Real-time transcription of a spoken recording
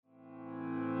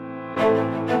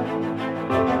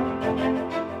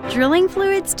Drilling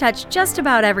fluids touch just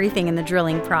about everything in the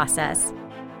drilling process.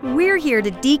 We're here to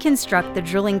deconstruct the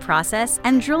drilling process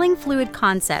and drilling fluid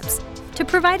concepts to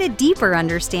provide a deeper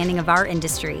understanding of our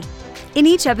industry. In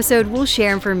each episode, we'll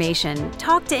share information,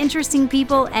 talk to interesting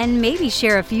people, and maybe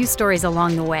share a few stories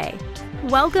along the way.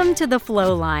 Welcome to the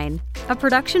Flowline, a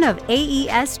production of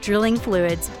AES Drilling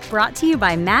Fluids, brought to you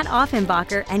by Matt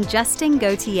Offenbacher and Justin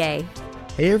Gauthier.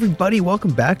 Hey everybody,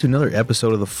 welcome back to another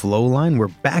episode of the Flowline. We're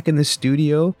back in the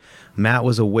studio. Matt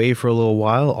was away for a little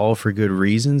while, all for good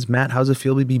reasons. Matt, how's it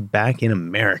feel to be back in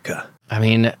America? I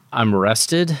mean, I'm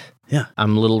rested. Yeah.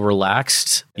 I'm a little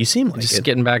relaxed. You seem like Just it.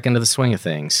 getting back into the swing of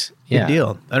things. Good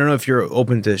deal. I don't know if you're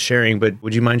open to sharing, but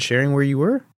would you mind sharing where you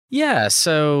were? Yeah,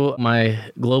 so my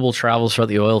global travels throughout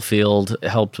the oil field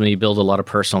helped me build a lot of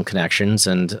personal connections,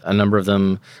 and a number of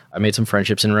them, I made some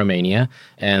friendships in Romania,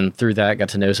 and through that got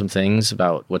to know some things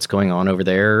about what's going on over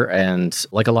there. And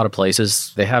like a lot of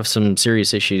places, they have some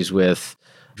serious issues with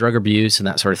drug abuse and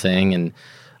that sort of thing, and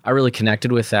I really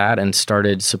connected with that and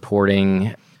started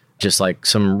supporting just like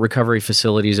some recovery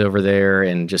facilities over there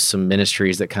and just some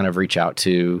ministries that kind of reach out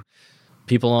to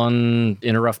people in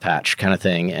a rough patch kind of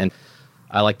thing. And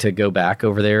I like to go back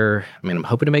over there. I mean, I'm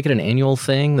hoping to make it an annual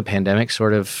thing. The pandemic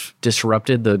sort of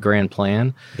disrupted the grand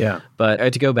plan. Yeah. But I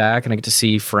had to go back and I get to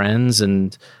see friends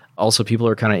and also people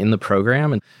who are kind of in the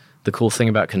program. And the cool thing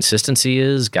about consistency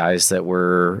is guys that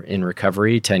were in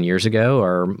recovery 10 years ago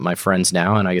are my friends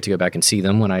now, and I get to go back and see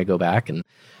them when I go back. And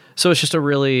so it's just a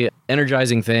really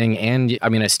energizing thing. And I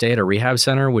mean, I stay at a rehab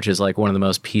center, which is like one of the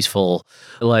most peaceful,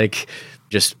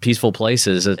 just peaceful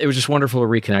places. It was just wonderful to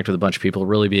reconnect with a bunch of people,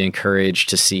 really be encouraged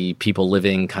to see people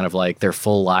living kind of like their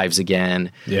full lives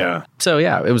again. Yeah. So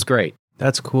yeah, it was great.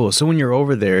 That's cool. So when you're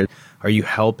over there, are you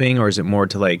helping, or is it more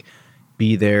to like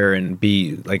be there and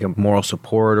be like a moral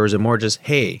support, or is it more just,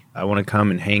 hey, I want to come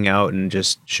and hang out and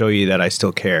just show you that I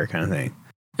still care kind of thing?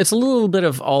 It's a little bit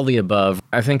of all the above.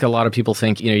 I think a lot of people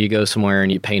think, you go somewhere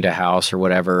and you paint a house or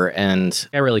whatever, and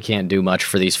I really can't do much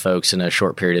for these folks in a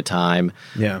short period of time.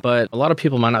 Yeah. But a lot of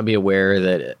people might not be aware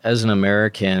that as an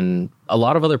American, a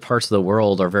lot of other parts of the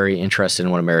world are very interested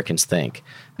in what Americans think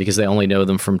because they only know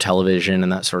them from television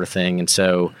and that sort of thing. And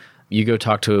so you go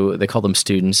talk to, they call them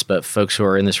students, but folks who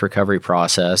are in this recovery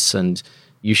process, and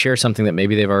you share something that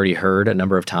maybe they've already heard a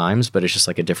number of times, but it's just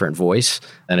like a different voice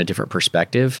and a different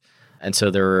perspective. And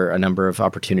so there are a number of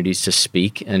opportunities to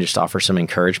speak and just offer some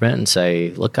encouragement and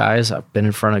say, look, guys, I've been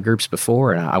in front of groups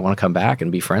before and I want to come back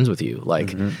and be friends with you.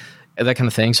 That kind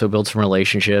of thing. So build some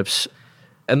relationships.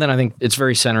 And then I think it's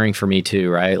very centering for me too,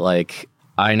 right? Like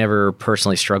I never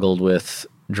personally struggled with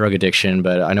drug addiction,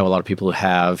 but I know a lot of people who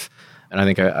have. And I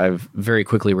think I've very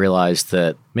quickly realized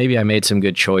that maybe I made some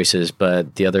good choices,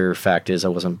 but the other fact is I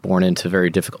wasn't born into very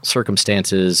difficult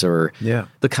circumstances or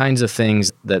the kinds of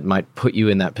things that might put you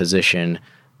in that position.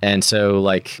 And so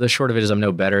like the short of it is I'm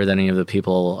no better than any of the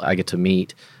people I get to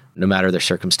meet, no matter their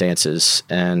circumstances.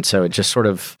 And so it just sort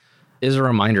of is a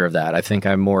reminder of that. I think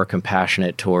I'm more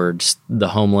compassionate towards the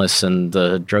homeless and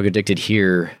the drug addicted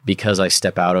here because I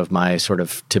step out of my sort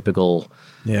of typical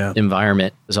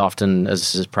environment as often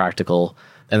as is practical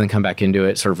and then come back into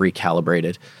it sort of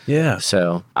recalibrated. Yeah.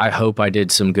 So I hope I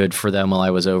did some good for them while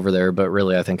I was over there, but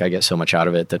really I think I get so much out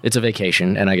of it that it's a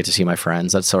vacation and I get to see my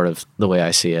friends. That's sort of the way I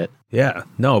see it. Yeah.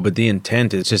 No, but the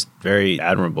intent is just very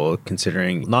admirable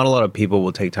considering not a lot of people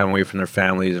will take time away from their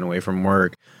families and away from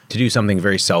work to do something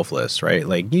very selfless, right?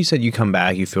 Like you said, you come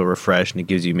back, you feel refreshed, and it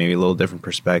gives you maybe a little different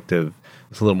perspective.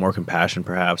 It's a little more compassion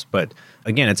perhaps, but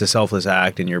again, it's a selfless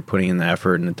act and you're putting in the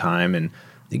effort and the time. And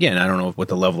again, I don't know what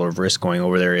the level of risk going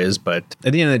over there is, but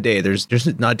at the end of the day, there's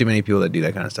not too many people that do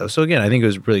that kind of stuff. So again, I think it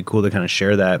was really cool to kind of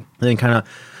share that. And then kind of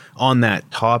on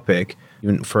that topic,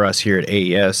 even for us here at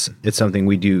AES, it's something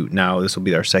we do now. This will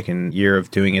be our second year of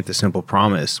doing it, the Simple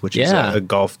Promise, which is a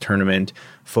golf tournament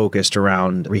focused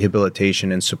around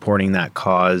rehabilitation and supporting that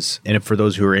cause. And for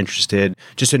those who are interested,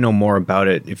 just to know more about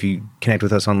it, if you connect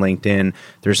with us on LinkedIn,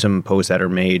 there's some posts that are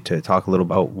made to talk a little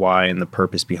about why and the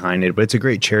purpose behind it. But it's a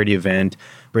great charity event,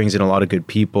 brings in a lot of good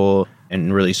people,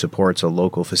 and really supports a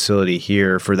local facility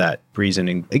here for that reason.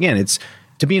 And again, it's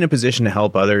to be in a position to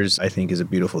help others, I think, is a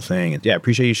beautiful thing. And yeah, I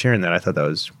appreciate you sharing that. I thought that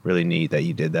was really neat that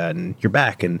you did that, and you're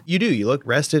back, and you look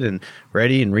rested and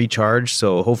ready and recharged.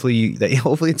 So hopefully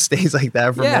it stays like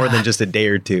that for more than just a day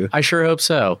or two. I sure hope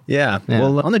so. Yeah.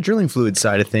 Well, on the drilling fluid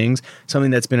side of things,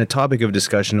 something that's been a topic of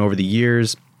discussion over the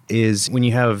years is when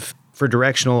you have For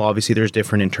directional, obviously there's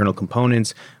different internal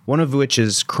components, one of which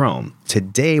is chrome.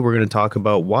 Today we're going to talk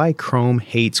about why chrome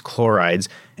hates chlorides,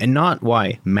 and not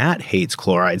why Matt hates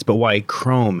chlorides, but why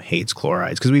chrome hates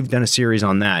chlorides, because we've done a series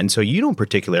on that. And so you don't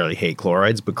particularly hate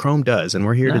chlorides, but chrome does, and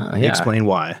we're here to explain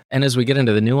why. And as we get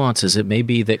into the nuances, it may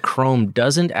be that chrome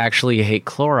doesn't actually hate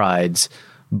chlorides,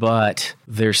 but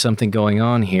there's something going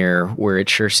on here where it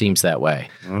sure seems that way.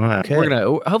 Okay.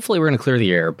 Hopefully we're gonna clear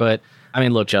the air, but I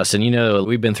mean, look, Justin,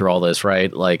 we've been through all this,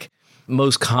 right? Like,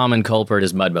 most common culprit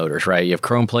is mud motors, right? You have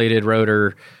chrome-plated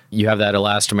rotor, you have that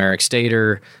elastomeric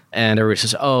stator, and everybody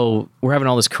says, oh, we're having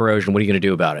all this corrosion. What are you going to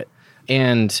do about it?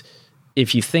 And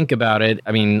if you think about it,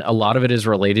 I mean, a lot of it is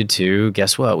related to,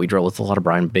 guess what? We drill with a lot of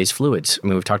brine-based fluids. I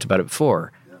mean, we've talked about it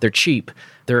before. They're cheap,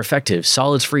 they're effective,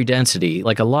 solids-free density,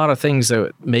 like a lot of things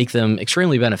that make them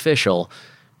extremely beneficial.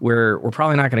 We're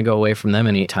probably not going to go away from them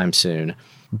anytime soon.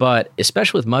 But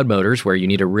especially with mud motors, where you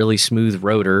need a really smooth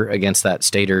rotor against that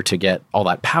stator to get all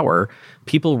that power,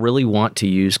 people really want to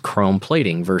use chrome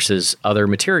plating versus other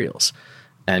materials.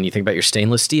 And you think about your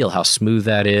stainless steel, how smooth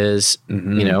that is,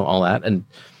 all that. And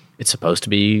it's supposed to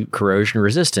be corrosion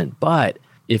resistant. But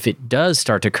if it does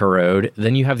start to corrode,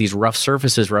 then you have these rough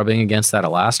surfaces rubbing against that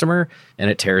elastomer, and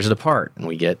it tears it apart. And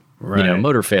we get,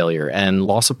 motor failure and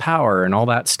loss of power and all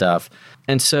that stuff.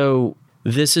 And so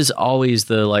this is always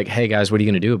the like, hey guys, what are you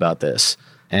going to do about this?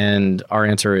 And our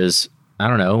answer is, I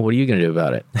don't know. What are you going to do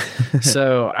about it?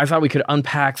 So I thought we could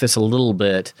unpack this a little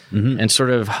bit and sort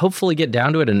of hopefully get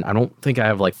down to it. And I don't think I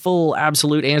have like full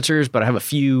absolute answers, but I have a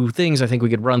few things I think we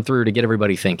could run through to get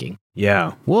everybody thinking.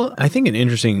 Yeah. Well, I think an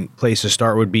interesting place to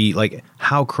start would be like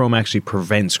how chrome actually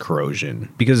prevents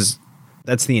corrosion, because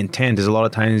that's the intent. Is a lot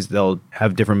of times they'll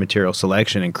have different material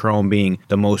selection, and chrome being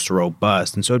the most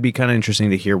robust. And so it'd be kind of interesting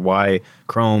to hear why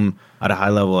chrome at a high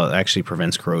level actually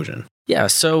prevents corrosion. Yeah.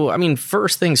 So, I mean,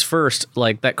 first things first,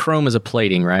 like that chrome is a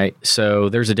plating, right? So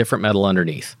there's a different metal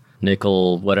underneath,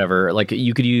 nickel, whatever. Like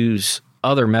you could use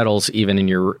other metals even in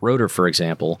your rotor, for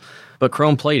example. But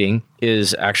chrome plating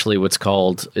is actually what's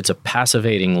called, it's a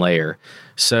passivating layer.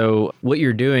 So what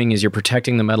you're doing is you're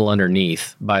protecting the metal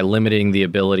underneath by limiting the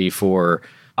ability for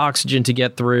oxygen to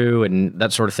get through and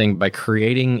that sort of thing by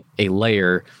creating a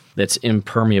layer that's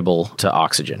impermeable to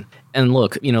oxygen. And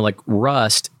look, like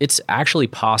rust, it's actually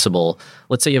possible.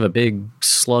 Let's say you have a big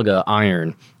slug of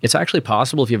iron. It's actually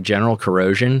possible if you have general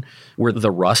corrosion where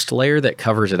the rust layer that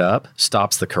covers it up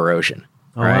stops the corrosion.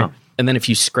 Right. Wow. And then if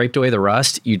you scraped away the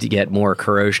rust, you'd get more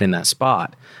corrosion in that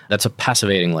spot. That's a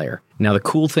passivating layer. Now, the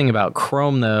cool thing about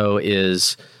chrome, though,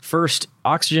 is first,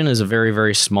 oxygen is a very,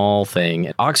 very small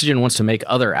thing. Oxygen wants to make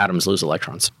other atoms lose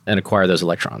electrons and acquire those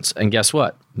electrons. And guess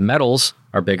what? Metals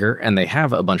are bigger and they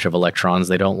have a bunch of electrons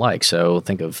they don't like. So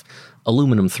think of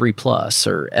aluminum 3+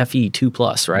 or Fe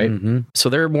 2+, right? So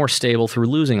they're more stable through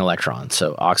losing electrons.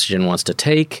 So oxygen wants to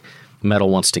take, metal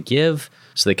wants to give,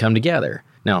 so they come together.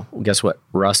 Now, guess what?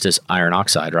 Rust is iron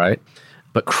oxide, right?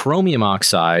 But chromium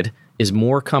oxide is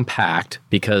more compact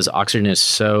because oxygen is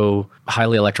so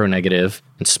highly electronegative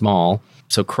and small.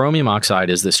 So chromium oxide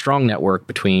is the strong network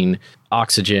between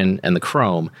oxygen and the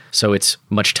chrome. So it's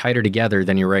much tighter together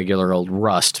than your regular old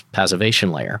rust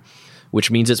passivation layer, which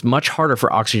means it's much harder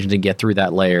for oxygen to get through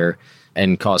that layer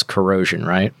and cause corrosion,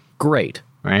 right? Great,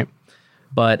 right?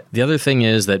 But the other thing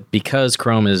is that because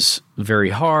chrome is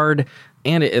very hard,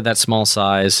 and at that small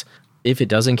size, if it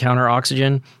does encounter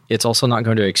oxygen, it's also not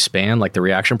going to expand like the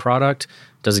reaction product.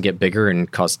 Doesn't get bigger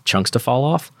and cause chunks to fall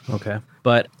off. Okay.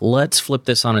 But let's flip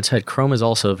this on its head. Chrome is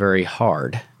also very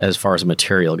hard as far as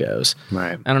material goes.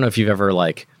 Right. I don't know if you've ever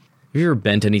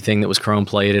bent anything that was chrome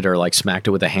plated or like smacked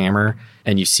it with a hammer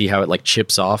and you see how it like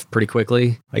chips off pretty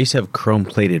quickly? I used to have chrome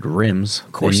plated rims.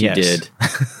 Of course you did.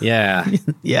 Yeah.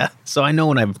 Yeah. So I know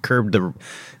when I've curbed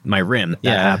my rim,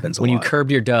 that happens a when lot. You curbed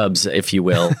your dubs, if you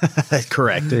will.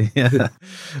 Correct. Yeah.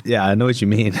 Yeah, I know what you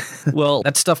mean. Well,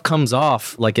 that stuff comes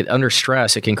off like under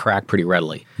stress, it can crack pretty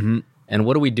readily. And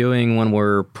what are we doing when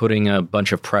we're putting a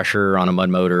bunch of pressure on a mud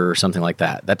motor or something like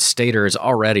that? That stator is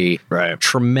already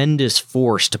tremendous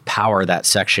force to power that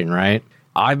section, right?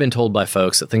 I've been told by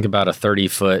folks that think about a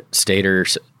 30-foot stator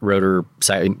rotor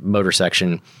motor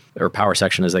section, or power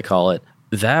section as they call it.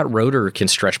 That rotor can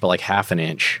stretch by like half an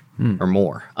inch or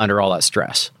more under all that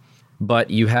stress. But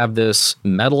you have this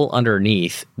metal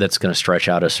underneath that's going to stretch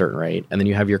out at a certain rate. And then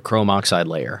you have your chrome oxide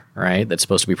layer, right? That's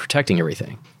supposed to be protecting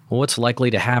everything. Well, what's likely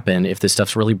to happen if this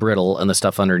stuff's really brittle and the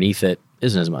stuff underneath it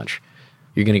isn't as much?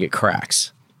 You're going to get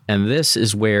cracks. And this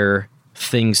is where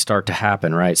things start to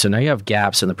happen, right? So now you have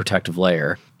gaps in the protective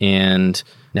layer. And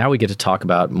now we get to talk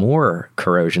about more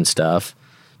corrosion stuff,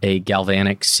 a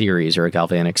galvanic series or a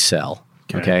galvanic cell.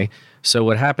 Okay. So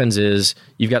what happens is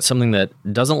you've got something that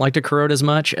doesn't like to corrode as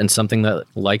much and something that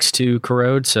likes to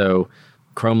corrode. So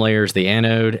chrome layer is the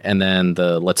anode, and then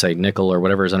the, let's say, nickel or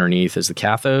whatever is underneath is the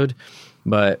cathode.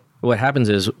 But what happens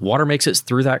is water makes it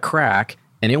through that crack,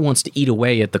 and it wants to eat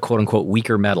away at the quote-unquote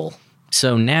weaker metal.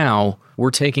 So now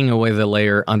we're taking away the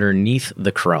layer underneath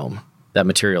the chrome, that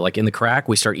material. Like in the crack,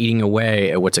 we start eating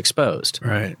away at what's exposed.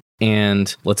 Right.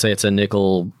 And let's say it's a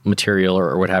nickel material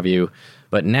or what have you.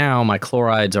 But now my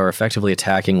chlorides are effectively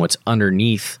attacking what's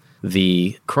underneath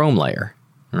the chrome layer,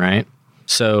 right?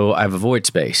 So I have a void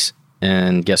space.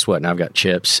 And guess what? Now I've got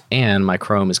chips, and my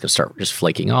chrome is going to start just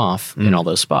flaking off in all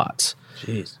those spots.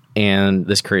 Jeez. And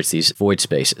this creates these void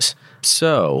spaces.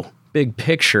 So, big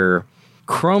picture,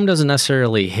 chrome doesn't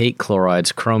necessarily hate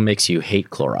chlorides. Chrome makes you hate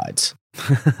chlorides.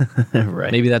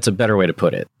 Right. Maybe that's a better way to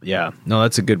put it. Yeah. No,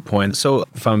 that's a good point. So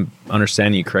if I'm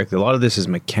understanding you correctly, a lot of this is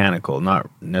mechanical, not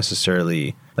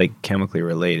necessarily like chemically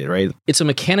related, right? It's a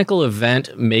mechanical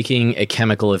event making a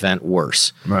chemical event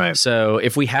worse. Right. So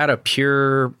if we had a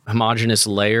pure homogeneous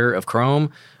layer of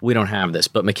chrome, we don't have this.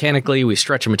 But mechanically, we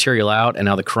stretch a material out, and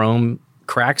now the chrome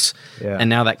cracks, and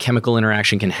now that chemical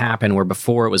interaction can happen where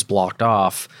before it was blocked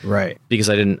off, right? Because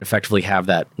I didn't effectively have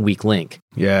that weak link.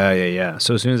 Yeah.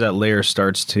 So as soon as that layer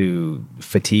starts to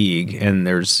fatigue and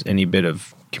there's any bit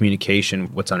of communication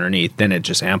what's underneath, then it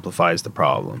just amplifies the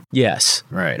problem. Yes.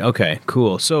 Right. Okay,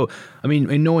 cool. So, I mean,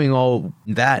 in knowing all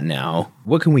that now,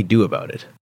 what can we do about it?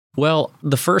 Well,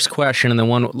 the first question and the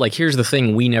one, like, here's the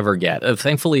thing we never get.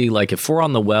 Thankfully, like, if we're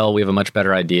on the well, we have a much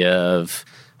better idea of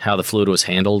how the fluid was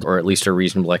handled, or at least a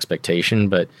reasonable expectation.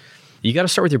 But you got to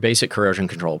start with your basic corrosion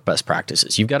control best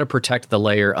practices. You've got to protect the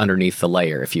layer underneath the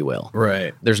layer, if you will.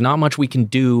 Right. There's not much we can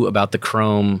do about the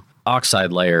chrome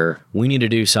oxide layer. We need to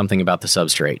do something about the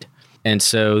substrate. And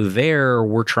so there,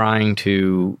 we're trying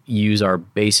to use our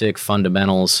basic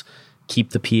fundamentals, keep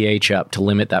the pH up to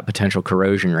limit that potential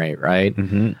corrosion rate, right?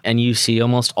 Mm-hmm. And you see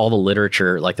almost all the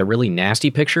literature, like the really nasty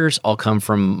pictures, all come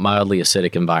from mildly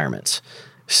acidic environments.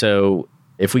 So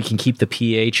if we can keep the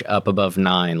pH up above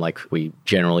 9, like we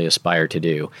generally aspire to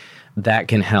do, that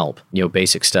can help,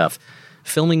 basic stuff.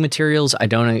 Filming materials, I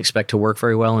don't expect to work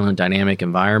very well in a dynamic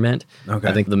environment. Okay.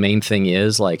 I think the main thing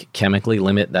is like chemically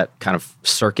limit that kind of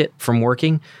circuit from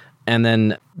working. And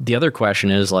then the other question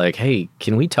is like, hey,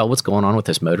 can we tell what's going on with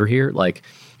this motor here? Like,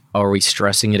 are we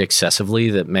stressing it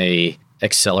excessively that may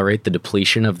accelerate the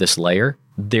depletion of this layer?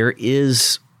 There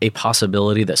is a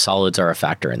possibility that solids are a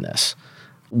factor in this.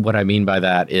 What I mean by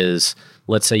that is,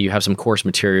 let's say you have some coarse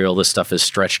material, this stuff is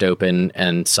stretched open,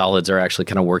 and solids are actually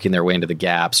kind of working their way into the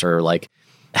gaps or like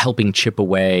helping chip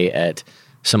away at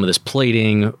some of this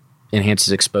plating,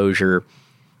 enhances exposure.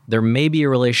 There may be a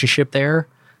relationship there.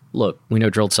 Look, we know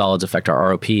drilled solids affect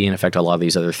our ROP and affect a lot of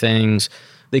these other things.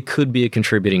 They could be a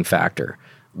contributing factor.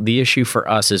 The issue for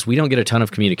us is we don't get a ton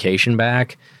of communication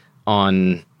back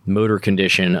on motor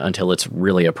condition until it's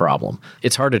really a problem.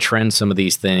 It's hard to trend some of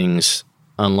these things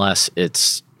unless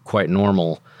it's quite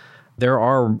normal. There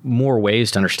are more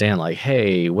ways to understand, like,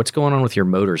 hey, what's going on with your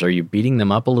motors? Are you beating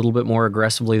them up a little bit more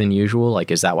aggressively than usual? Like,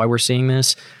 is that why we're seeing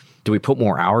this? Do we put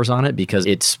more hours on it because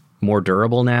it's more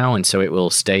durable now, and so it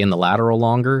will stay in the lateral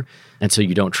longer, and so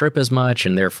you don't trip as much,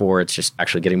 and therefore it's just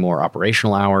actually getting more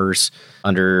operational hours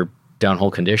under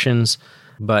downhole conditions?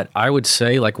 But I would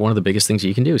say, like, one of the biggest things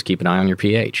you can do is keep an eye on your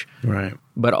pH. Right.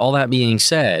 But all that being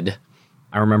said,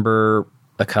 I remember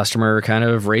a customer kind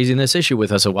of raising this issue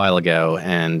with us a while ago,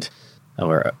 and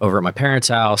we're over at my parents'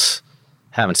 house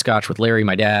having scotch with Larry,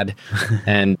 my dad,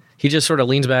 and he just sort of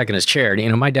leans back in his chair.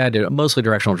 My dad did mostly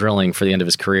directional drilling for the end of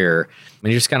his career,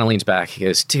 and he just kind of leans back. He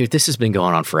goes, dude, this has been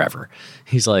going on forever.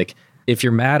 He's like, if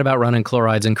you're mad about running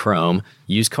chlorides and chrome,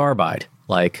 use carbide.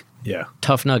 Like, yeah,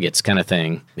 tough nuggets kind of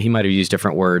thing. He might have used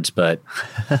different words, but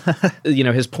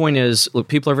his point is, look,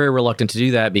 people are very reluctant to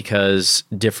do that because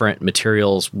different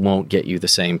materials won't get you the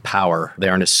same power. They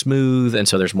aren't as smooth, and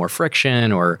so there's more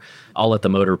friction, or I'll let the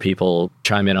motor people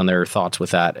chime in on their thoughts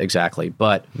with that exactly.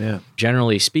 But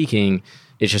generally speaking,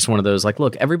 it's just one of those, like,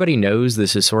 look, everybody knows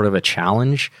this is sort of a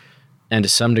challenge and to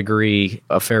some degree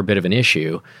a fair bit of an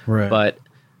issue, right. But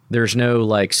there's no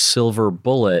like silver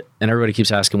bullet, and everybody keeps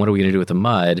asking, what are we going to do with the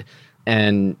mud?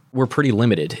 And we're pretty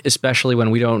limited, especially when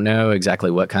we don't know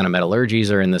exactly what kind of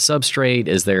metallurgies are in the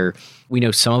substrate. We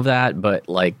know some of that, but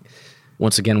like,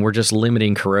 once again, we're just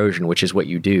limiting corrosion, which is what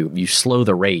you do. You slow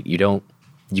the rate. You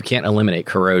can't eliminate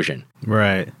corrosion.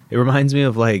 Right. It reminds me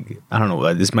of, like, I don't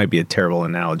know, this might be a terrible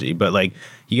analogy, but like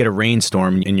you get a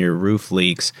rainstorm and your roof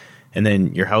leaks, and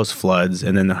then your house floods,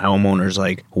 and then the homeowner's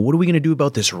like, well, what are we going to do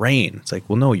about this rain? It's like,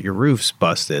 well, no, your roof's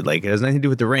busted. Like, it has nothing to do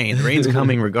with the rain. The rain's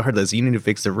coming regardless. You need to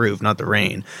fix the roof, not the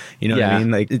rain. You know what I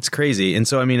mean? Like, it's crazy. And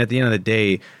so, I mean, at the end of the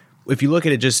day, if you look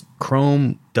at it, just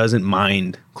chrome doesn't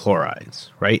mind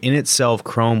chlorides, right? In itself,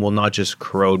 chrome will not just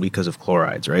corrode because of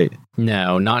chlorides, right?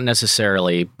 No, not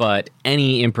necessarily, but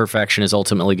any imperfection is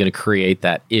ultimately going to create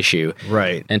that issue.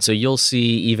 Right. And so you'll see,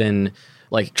 even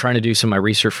like trying to do some of my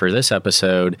research for this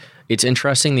episode, it's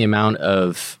interesting the amount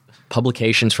of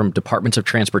publications from departments of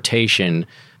transportation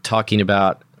talking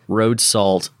about road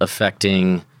salt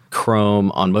affecting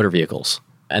chrome on motor vehicles.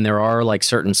 And there are like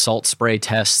certain salt spray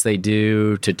tests they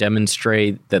do to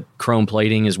demonstrate that chrome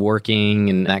plating is working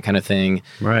and that kind of thing.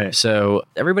 Right. So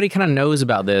everybody kind of knows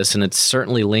about this, and it's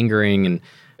certainly lingering. And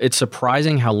it's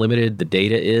surprising how limited the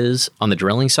data is on the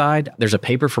drilling side. There's a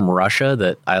paper from Russia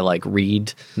that I like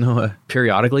read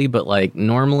periodically, but like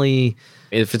normally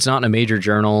if it's not in a major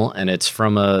journal and it's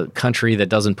from a country that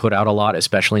doesn't put out a lot,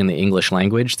 especially in the English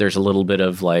language, there's a little bit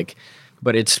of like,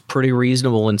 but it's pretty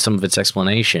reasonable in some of its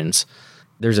explanations.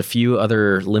 There's a few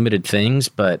other limited things,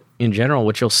 but in general,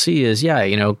 what you'll see is,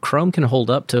 chrome can hold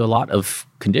up to a lot of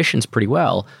conditions pretty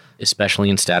well, especially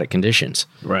in static conditions.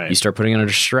 Right. You start putting it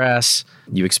under stress,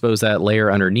 you expose that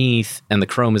layer underneath, and the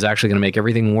chrome is actually going to make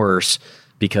everything worse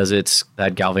because it's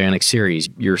that galvanic series.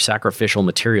 Your sacrificial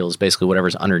material is basically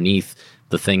whatever's underneath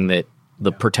the thing that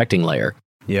the protecting layer.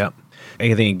 Yeah.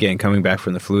 I think, again, coming back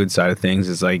from the fluid side of things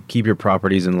is like, keep your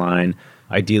properties in line.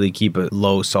 Ideally, keep it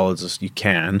low solids as you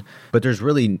can, but there's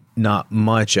really not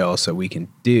much else that we can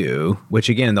do, which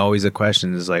again, always the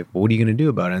question is like, well, what are you going to do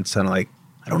about it? And it's kind of like,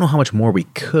 I don't know how much more we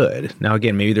could. Now,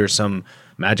 again, maybe there's some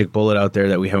magic bullet out there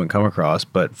that we haven't come across,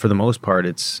 but for the most part,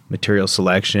 it's material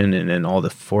selection and then all the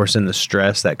force and the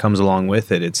stress that comes along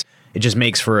with it. It just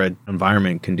makes for an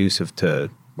environment conducive to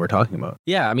we're talking about.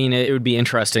 Yeah, I mean, it would be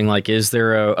interesting, like, is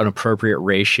there an appropriate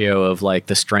ratio of like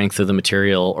the strength of the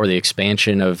material or the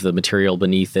expansion of the material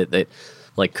beneath it that,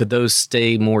 like, could those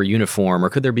stay more uniform, or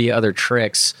could there be other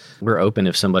tricks? We're open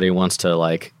if somebody wants to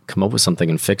like come up with something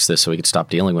and fix this so we could stop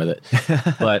dealing with it.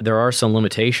 But there are some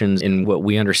limitations in what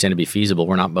we understand to be feasible.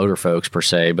 We're not motor folks per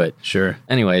se, but sure.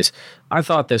 Anyways, I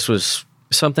thought this was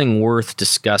something worth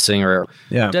discussing or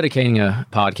dedicating a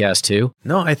podcast to.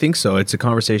 No, I think so. It's a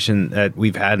conversation that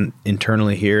we've had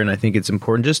internally here, and I think it's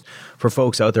important just for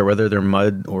folks out there, whether they're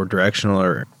mud or directional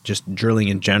or just drilling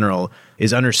in general,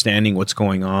 is understanding what's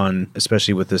going on,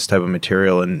 especially with this type of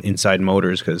material and inside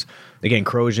motors, because again,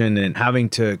 corrosion and having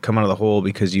to come out of the hole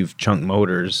because you've chunked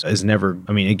motors is never,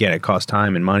 I mean, again, it costs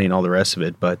time and money and all the rest of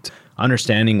it, but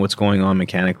understanding what's going on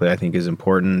mechanically, I think, is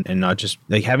important, and not just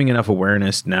like having enough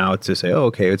awareness now to say, oh,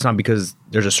 okay, it's not because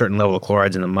there's a certain level of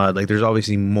chlorides in the mud. Like, there's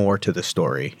obviously more to the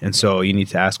story. And so you need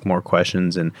to ask more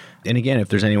questions. And again, if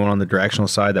there's anyone on the directional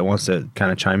side that wants to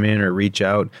kind of chime in or reach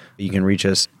out, you can reach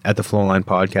us at the Flowline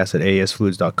podcast at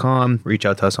aesfluids.com. Reach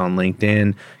out to us on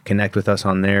LinkedIn, connect with us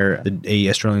on there. The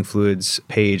AES Drilling Fluids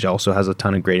page also has a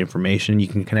ton of great information. You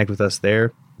can connect with us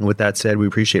there. And with that said, we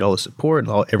appreciate all the support,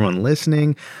 everyone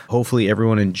listening. Hopefully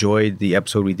everyone enjoyed the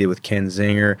episode we did with Ken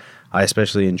Zinger. I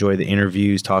especially enjoyed the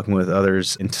interviews, talking with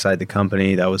others inside the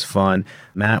company. That was fun.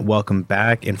 Matt, welcome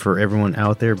back. And for everyone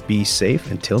out there, be safe.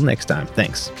 Until next time.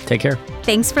 Thanks. Take care.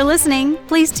 Thanks for listening.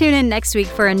 Please tune in next week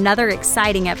for another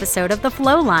exciting episode of The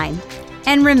Flowline.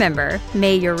 And remember,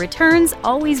 may your returns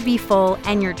always be full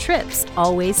and your trips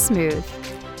always smooth.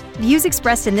 Views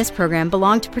expressed in this program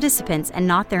belong to participants and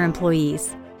not their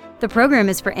employees. The program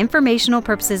is for informational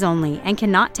purposes only and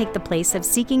cannot take the place of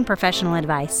seeking professional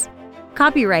advice.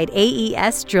 Copyright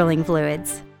AES Drilling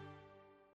Fluids.